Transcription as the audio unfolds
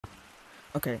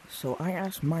Okay, so I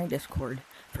asked my Discord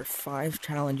for 5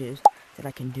 challenges that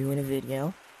I can do in a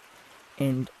video,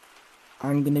 and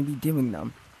I'm gonna be doing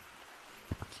them.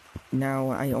 Now,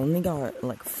 I only got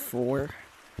like 4,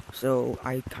 so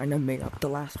I kind of made up the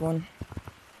last one.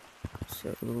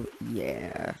 So,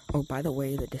 yeah. Oh, by the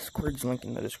way, the Discord's link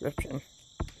in the description.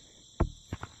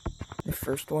 The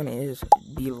first one is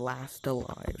Be Last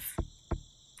Alive.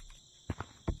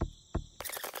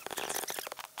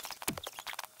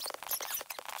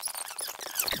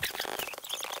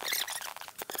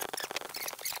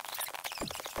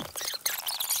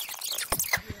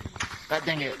 God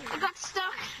dang it. I got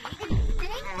stuck.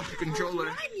 Oh, the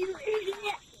controller. You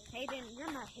idiot. Hayden,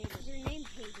 you're not Hayden. Your name's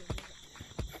Hayden.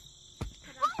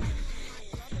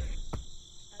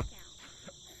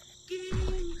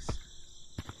 Games.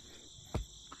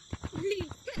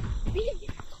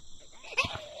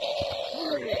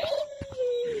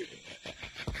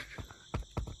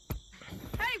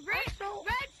 Hey, Red's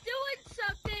doing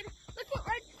something. Look what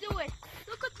Red's doing.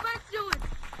 Look what Red's doing.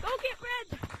 Go get Red.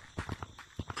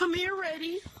 Come here,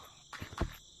 Reddy.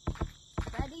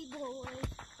 Ready, boy.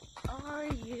 Are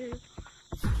you?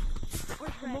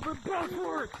 Come over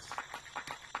backwards.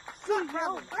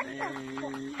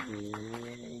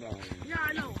 Yeah,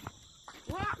 I know.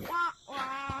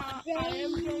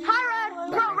 Hi, Red.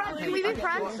 Bro, Red, can we be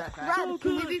friends? Red,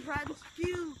 can we be friends?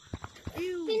 Can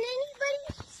anybody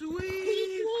Sweet.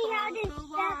 teach me how to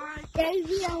spell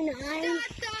Gtag?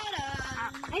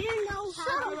 I don't know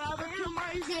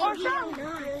how to spell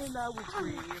Gtag.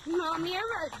 Mommy, I'm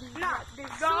ready. Not the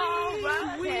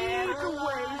ways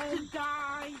to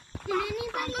die. Can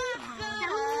anybody tell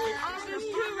me There's 2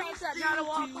 routes that gotta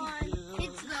walk on.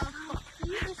 it's the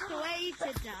easiest way to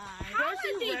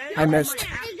die? I missed.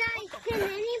 Hey guys, can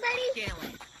anybody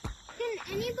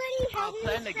help me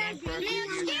plan the game spell first.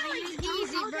 Gtag? Scaling's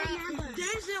easy, bro.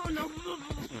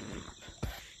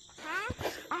 Huh?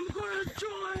 I'm gonna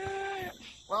try it.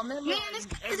 Well, Man, is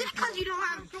it because you don't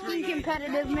have being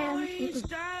competitive, man?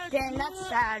 Dang, that's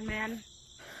sad, man.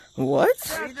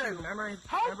 What? Either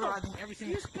memorizing every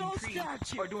single tree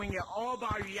or doing it all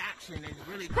by reaction is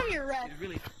really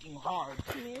fucking hard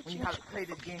when you have to play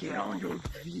this game. Get on your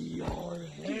VR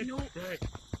headset.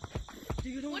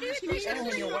 What do you think?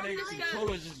 When your one of your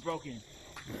controllers is broken.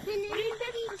 Can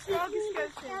anybody spell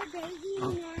Gtag?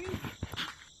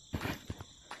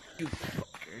 You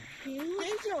fucker.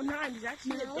 909 is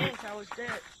actually the dance I was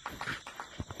dead.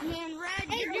 Man, Red,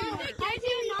 hey, I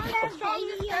do not spell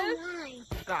Gtag.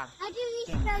 God. How do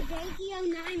we spell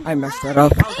Gtag? I messed that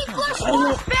up. English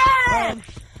was bad!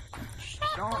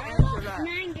 Don't answer that.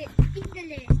 English.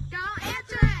 Don't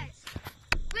answer it.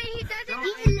 Wait, he doesn't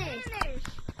English.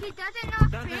 He doesn't know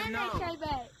Spanish, I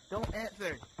bet. Don't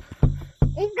answer.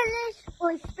 English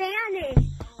or Spanish?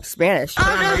 Spanish.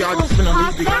 Y'all just gonna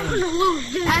lose the game.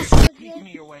 Teach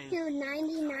me your ways.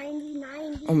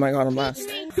 90. Oh my god, I'm last.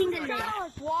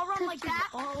 Wall run like that.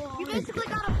 You basically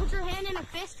gotta put your hand in a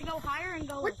fist to go higher and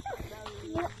go. What the?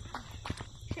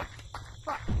 Shit.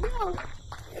 Fuck. No.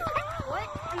 What?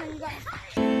 And then you got.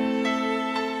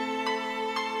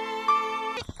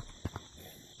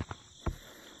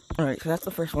 Alright, so that's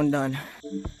the first one done.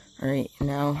 Alright,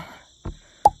 now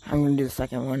I'm gonna do the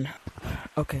second one.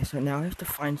 Okay, so now I have to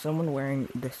find someone wearing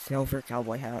the silver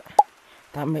cowboy hat.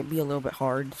 That might be a little bit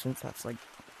hard since that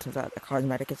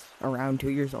cosmetic is around 2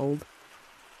 years old.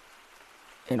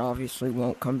 It obviously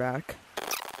won't come back.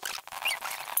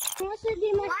 Who wants to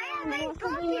be my friend?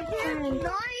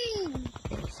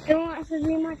 Who wants to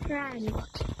be my friend?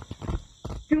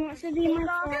 Who wants to be my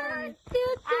friend?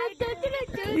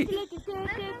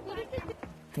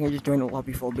 I think I just joined a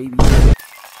lobby full of babies.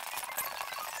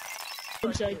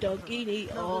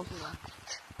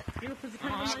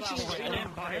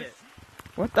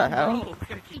 What the hell?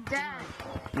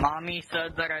 Mommy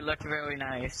said that I look really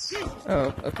nice.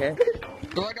 Oh, okay.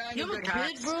 You have a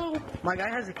kid, bro? My guy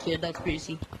has a kid, that's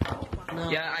crazy. No.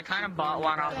 Yeah, I kind of bought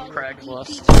one off of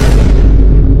Craigslist.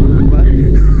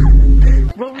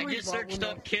 I just searched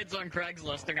up kids on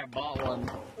Craigslist and I bought one.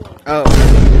 Oh.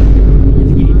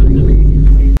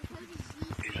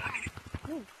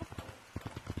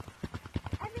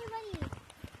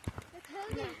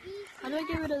 How do I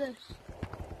get rid of this?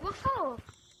 Whoa.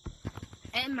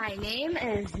 And my name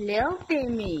is Lil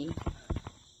Timmy.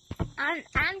 I'm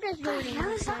just reading.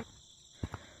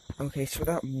 Okay, so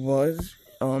that was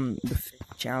the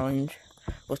challenge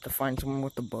was to find someone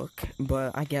with the book,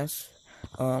 but I guess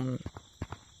that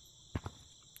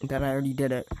I already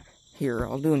did it. Here,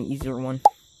 I'll do an easier one.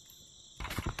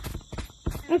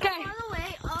 Okay. By the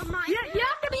way, you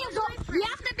have to be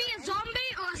a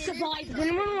zombie or a Does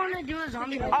anyone want to do a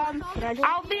zombie?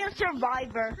 I'll be a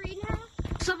survivor.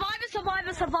 Survivor.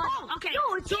 Okay.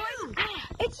 No, it's you.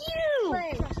 It's you.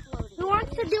 Who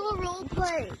wants to do a role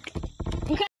play?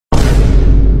 Okay.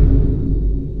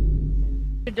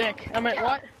 Dick. I meant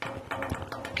what?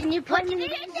 Can you play mini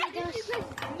games with us?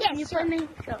 Yes. Can you play mini?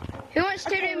 Who wants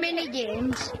to do mini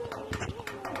games?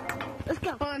 Let's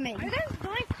go. For me. Are you guys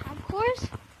doing concourse?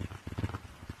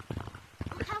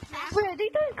 Wait, are they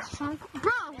doing concourse?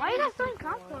 Bro, why are you guys doing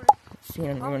concourse? See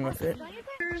anyone with it?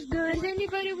 Does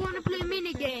anybody want to play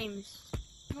mini games?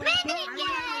 Mini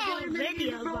games!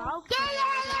 Video, bro.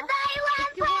 Everybody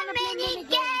want to play mini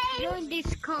games! Join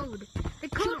this code. The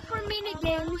code for mini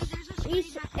games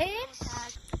is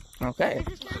Okay.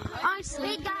 I see.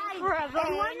 Hey guys, you want to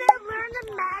learn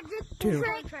the magic Two.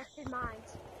 trick? Interested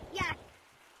minds. Yeah.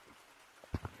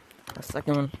 A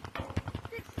second one.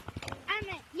 I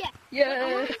meant, yeah.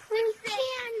 Yeah. Free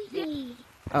candy.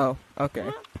 Oh, okay.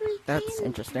 That's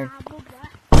interesting.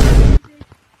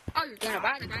 Oh, you're gonna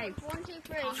buy the game. 1, 2,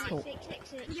 3, Oh. 6, 6,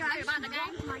 6. Yeah, you're buying the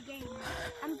game. My game.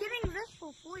 I'm getting this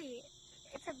for free.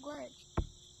 It's a glitch.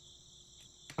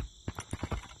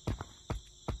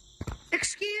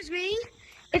 Excuse me.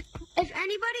 If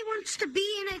anybody wants to be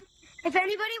in a if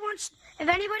anybody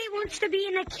wants to be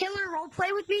in a killer role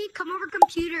play with me, come over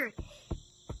computer.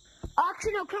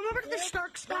 Actually, no, come over to the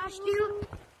Stark stash, dude.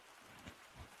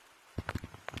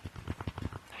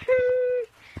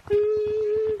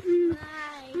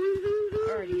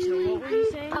 Alrighty, so what were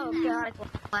you saying? Oh god.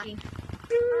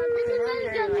 This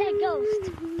is a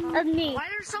ghost of me. Why are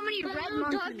there so many red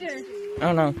monkeys? I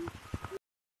don't know.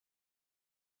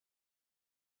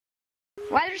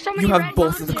 Why are there so many You red have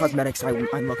both of the monkeys? cosmetics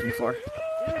I'm looking for.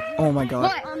 Oh my god.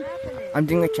 What? I'm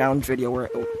doing a challenge video where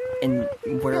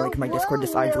like my Discord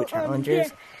decides what challenge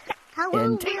is,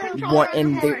 and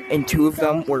two of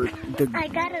them were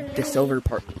the silver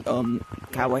part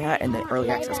cowboy hat and the early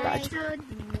access badge.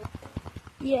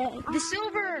 Yeah, the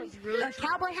silver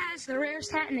cowboy hat is the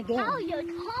rarest hat in the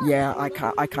game. Yeah, I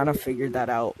kind of figured that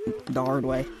out the hard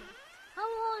way. How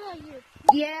old are you?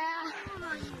 Yeah,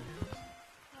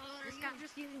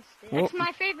 Well, that's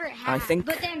my favorite hat. I think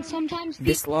but then sometimes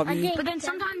this lobby. but then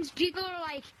sometimes people are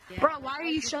like, bro, why are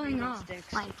you showing off?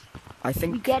 Like, I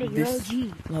think get it, you're this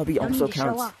OG. lobby Don't also need to show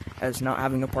counts up. as not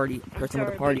having a person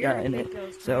with a party hat in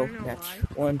it. So that's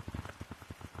 1,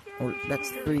 or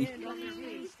that's 3.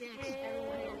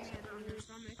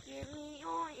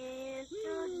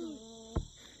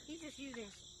 He's just using.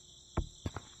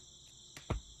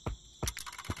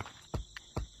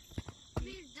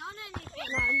 He's done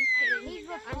anything. He's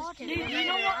reporting. Dude, you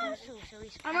know what?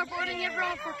 I'm reporting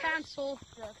everyone for cancel.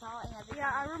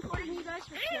 Yeah, I'm reporting you guys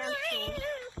for cancel.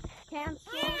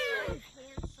 Cancel.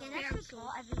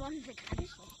 Everyone for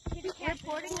cancel.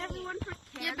 Reporting everyone for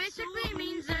cancel. Yeah, basically it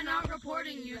means they're not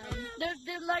reporting you.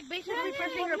 They're like basically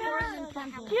pressing report and then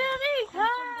cancel.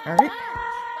 Alright.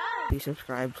 Please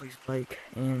subscribe, please like,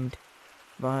 and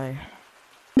bye.